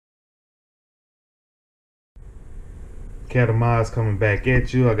Catamize coming back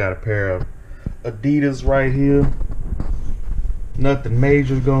at you. I got a pair of Adidas right here. Nothing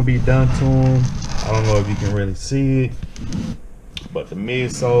major is gonna be done to them. I don't know if you can really see it, but the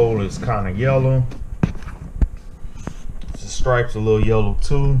midsole is kind of yellow. The stripes a little yellow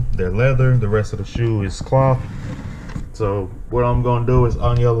too. They're leather. The rest of the shoe is cloth. So what I'm gonna do is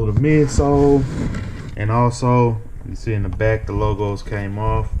unyellow the midsole, and also you see in the back the logos came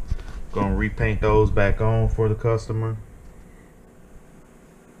off. Gonna repaint those back on for the customer.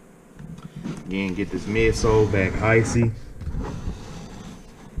 Again, get this midsole back icy.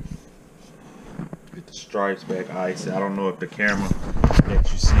 Get the stripes back icy. I don't know if the camera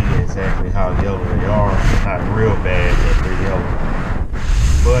lets you see exactly how yellow they are. They're not real bad, but they're yellow.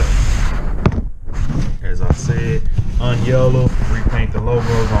 But as I said, unyellow, repaint the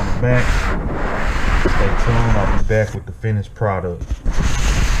logos on the back. Stay tuned, I'll be back with the finished product.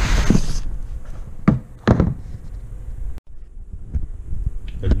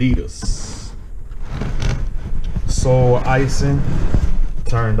 Adidas sole icing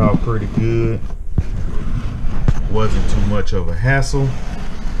turned out pretty good. Wasn't too much of a hassle.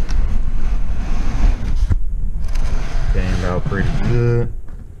 Came out pretty good.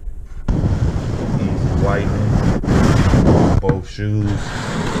 Easy whitening. Both shoes.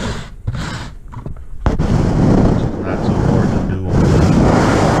 Not too hard to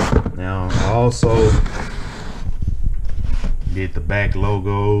do. Now I also did the back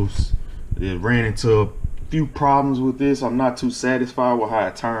logos. It ran into a few problems with this. I'm not too satisfied with how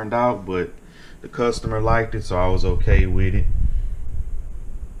it turned out, but the customer liked it, so I was okay with it.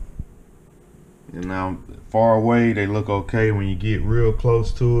 And now far away they look okay. When you get real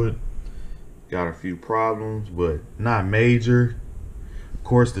close to it, got a few problems, but not major. Of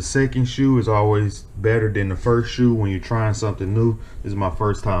course, the second shoe is always better than the first shoe when you're trying something new. This is my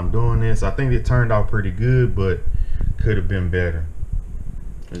first time doing this. I think it turned out pretty good, but could have been better.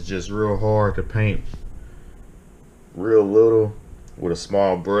 It's just real hard to paint real little with a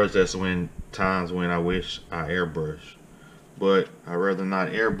small brush. That's when times when I wish I airbrush, but I'd rather not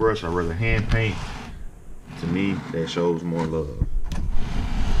airbrush. I'd rather hand paint. To me, that shows more love.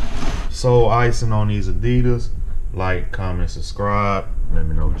 Sole icing on these Adidas. Like, comment, subscribe. Let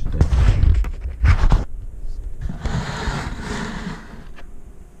me know what you think.